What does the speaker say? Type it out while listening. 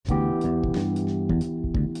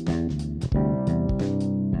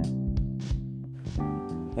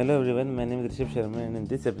Hello everyone, my name is Rishabh Sharma, and in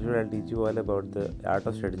this episode I'll teach you all about the art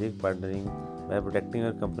of strategic partnering by protecting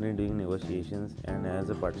your company during negotiations and as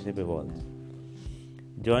the partnership evolves.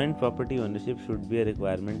 Joint property ownership should be a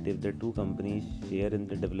requirement if the two companies share in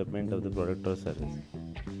the development of the product or service.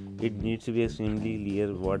 It needs to be extremely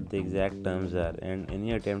clear what the exact terms are, and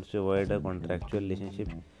any attempts to avoid a contractual relationship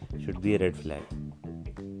should be a red flag.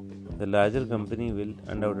 The larger company will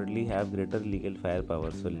undoubtedly have greater legal firepower,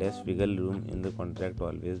 so less wiggle room in the contract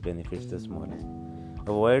always benefits the smaller.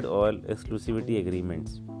 Avoid all exclusivity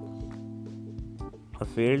agreements. A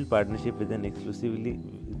failed partnership with an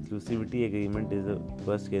exclusivity agreement is a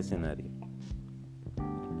worst case scenario.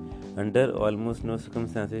 Under almost no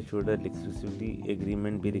circumstances should an exclusivity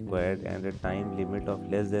agreement be required, and a time limit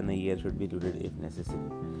of less than a year should be included if necessary.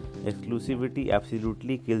 Exclusivity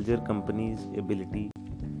absolutely kills your company's ability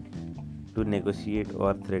to negotiate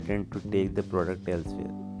or threaten to take the product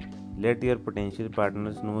elsewhere. Let your potential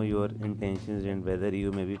partners know your intentions and whether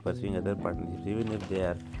you may be pursuing other partnerships, even if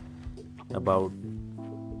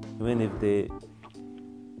they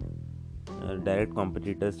are direct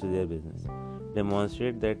competitors to their business.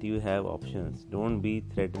 Demonstrate that you have options. Don't be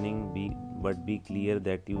threatening, but be clear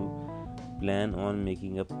that you plan on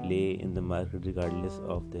making a play in the market regardless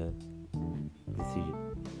of their decision.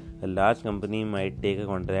 A large company might take a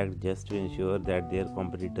contract just to ensure that their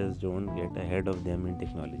competitors don't get ahead of them in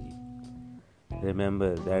technology.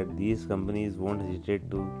 Remember that these companies won't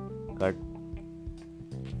hesitate to cut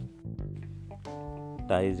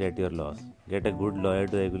ties at your loss. Get a good lawyer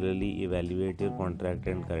to regularly evaluate your contract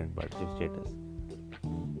and current partnership status.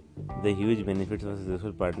 The huge benefits of a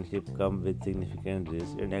successful partnership come with significant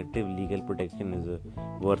risk, and active legal protection is a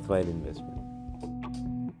worthwhile investment.